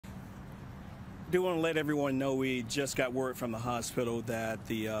Do want to let everyone know we just got word from the hospital that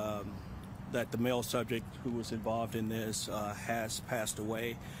the male subject who was involved in this has passed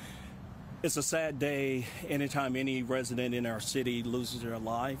away. It's a sad day anytime any resident in our city loses their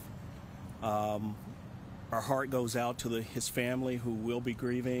life. Our heart goes out to his family who will be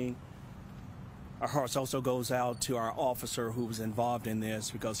grieving. Our hearts also goes out to our officer who was involved in this,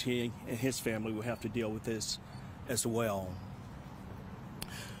 because he and his family will have to deal with this as well.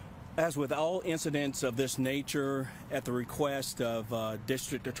 As with all incidents of this nature, at the request of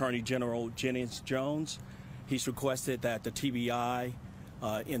District Attorney General Jennings Jones, he's requested that the TBI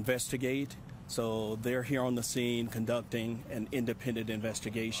investigate. So they're here on the scene conducting an independent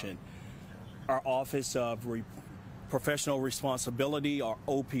investigation. Our Office of Professional Responsibility, or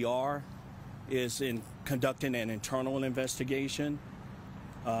OPR, is conducting an internal investigation.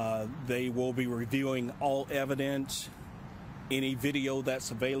 They will be reviewing all evidence, any video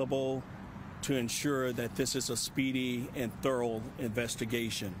that's available, to ensure that this is a speedy and thorough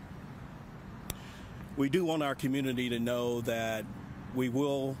investigation. We do want our community to know that we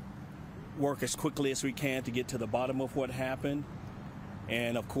will work as quickly as we can to get to the bottom of what happened.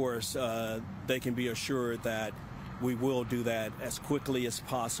 And of course, they can be assured that we will do that as quickly as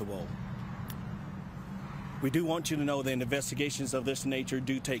possible. We do want you to know that investigations of this nature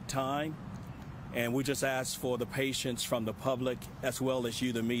do take time. And we just ask for the patience from the public as well as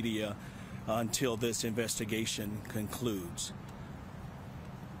you, the media, until this investigation concludes.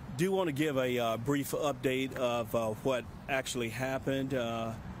 Do want to give a brief update of what actually happened.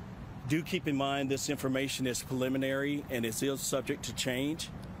 Do keep in mind this information is preliminary and it is subject to change.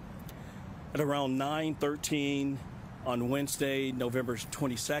 At around 9:13 on Wednesday, November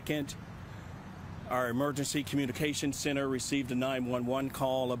 22nd, our Emergency Communications Center received a 911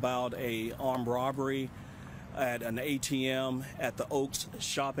 call about an armed robbery at an ATM at the Oaks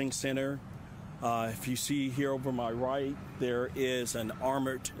Shopping Center. If you see here over my right, there is an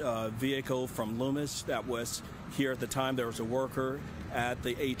armored vehicle from Loomis that was here at the time. There was a worker at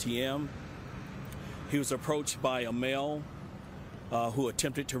the ATM. He was approached by a male who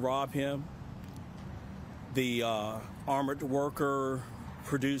attempted to rob him. The armored worker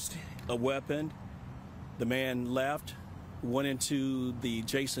produced a weapon. The man left, went into the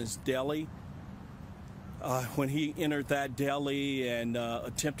Jason's Deli. When he entered that deli and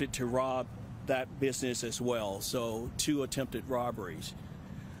attempted to rob that business as well, so 2 attempted robberies.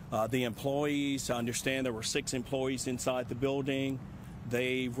 The employees, I understand there were 6 employees inside the building.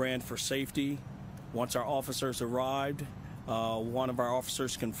 They ran for safety. Once our officers arrived, one of our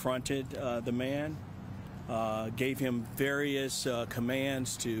officers confronted the man, gave him various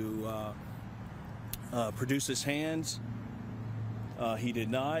commands to produce his hands. He did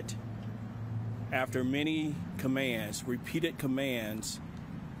not. After many commands, repeated commands,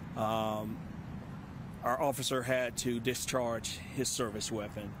 our officer had to discharge his service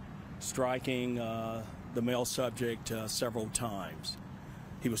weapon, striking the male subject several times.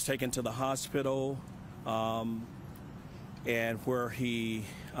 He was taken to the hospital, and where he,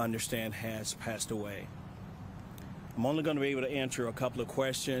 I understand, has passed away. I'm only going to be able to answer a couple of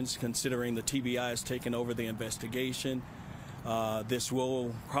questions, considering the TBI has taken over the investigation. This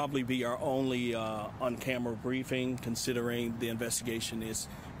will probably be our only on-camera briefing, considering the investigation is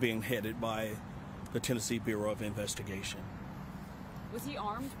being headed by the Tennessee Bureau of Investigation. Was he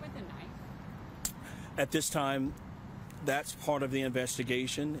armed with a knife? At this time, that's part of the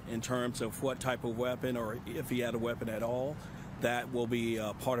investigation in terms of what type of weapon, or if he had a weapon at all. That will be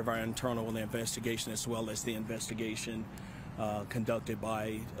part of our internal investigation, as well as the investigation conducted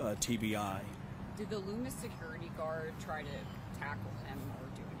by TBI. Did the Loomis security guard try to tackle him or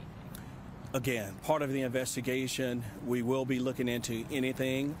do anything? Again, part of the investigation. We will be looking into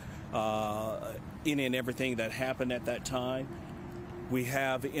anything, any and everything that happened at that time. We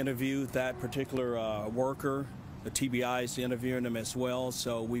have interviewed that particular worker. The TBI is interviewing him as well,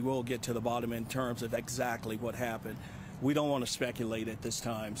 so we will get to the bottom in terms of exactly what happened. We don't want to speculate at this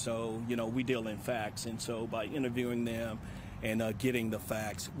time, so we deal in facts, and so by interviewing them and getting the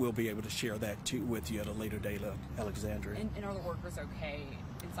facts, we'll be able to share that with you at a later date, Alexandria. And are the workers okay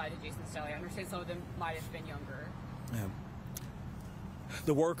inside of Jason's Deli? I understand some of them might have been younger. Yeah.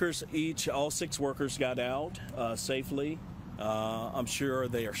 The workers, all 6 workers got out safely. I'm sure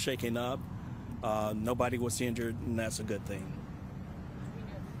they are shaken up. Nobody was injured, and that's a good thing.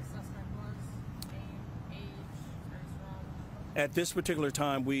 At this particular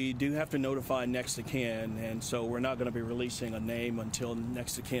time, we do have to notify next of kin, and so we're not going to be releasing a name until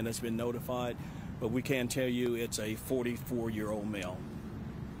next of kin has been notified, but we can tell you it's a 44-year-old male.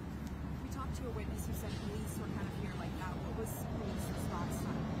 We talked to a witness who said police were kind of here like that. What was police response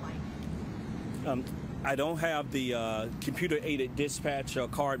like? I don't have the computer-aided dispatch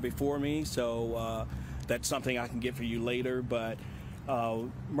card before me, so that's something I can get for you later. But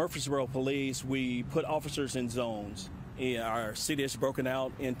Murfreesboro Police, we put officers in zones. Our city is broken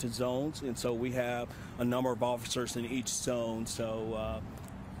out into zones, and so we have a number of officers in each zone. So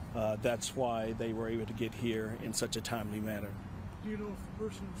that's why they were able to get here in such a timely manner. Do you know if the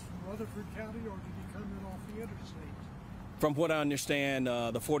person's from Rutherford County or did he come in off the interstate? From what I understand,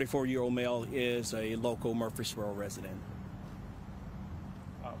 the 44-year-old male is a local Murfreesboro resident.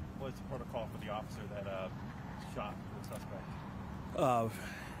 What's the protocol for the officer that shot the suspect?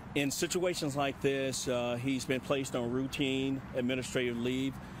 In situations like this, he's been placed on routine administrative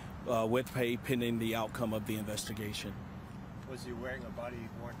leave with pay pending the outcome of the investigation. Was he wearing a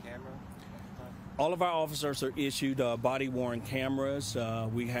body-worn camera? All of our officers are issued body-worn cameras.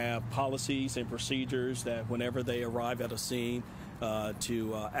 We have policies and procedures that whenever they arrive at a scene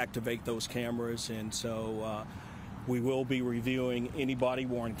to activate those cameras. And so we will be reviewing any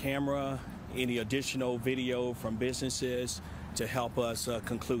body-worn camera, any additional video from businesses to help us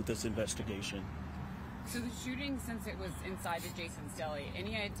conclude this investigation. So the shooting, since it was inside the Jason's Deli,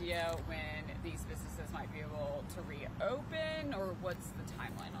 any idea when these businesses might be able to reopen, or what's the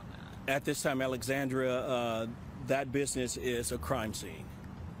timeline on that? At this time, Alexandria, that business is a crime scene.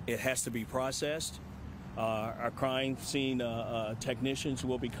 It has to be processed. Our crime scene technicians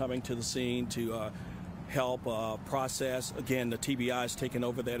will be coming to the scene to help process. Again, the TBI is taking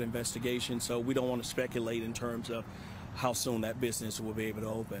over that investigation, so we don't want to speculate in terms of how soon that business will be able to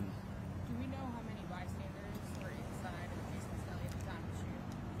open. Do we know how many bystanders were inside of the Jason's Deli at the time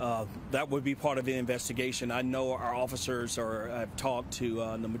of the shoot? That would be part of the investigation. I know our officers have talked to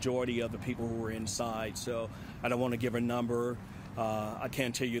the majority of the people who were inside, so I don't want to give a number. I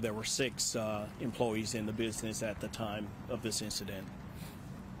can tell you there were 6 employees in the business at the time of this incident.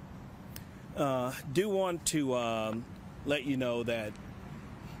 Do want to let you know that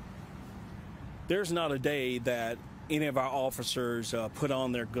there's not a day that any of our officers put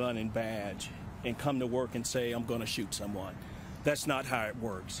on their gun and badge and come to work and say, I'm going to shoot someone. That's not how it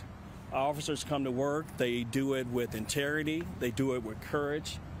works. Our officers come to work, they do it with integrity, they do it with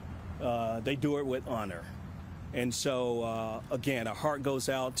courage, they do it with honor. And so, again, our heart goes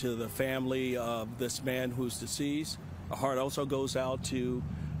out to the family of this man who's deceased. Our heart also goes out to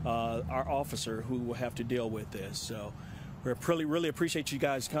our officer who will have to deal with this. So we really appreciate you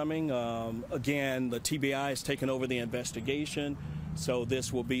guys coming. Again, the TBI has taken over the investigation, so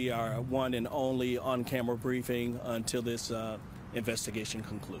this will be our one and only on-camera briefing until this investigation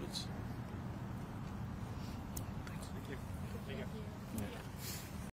concludes.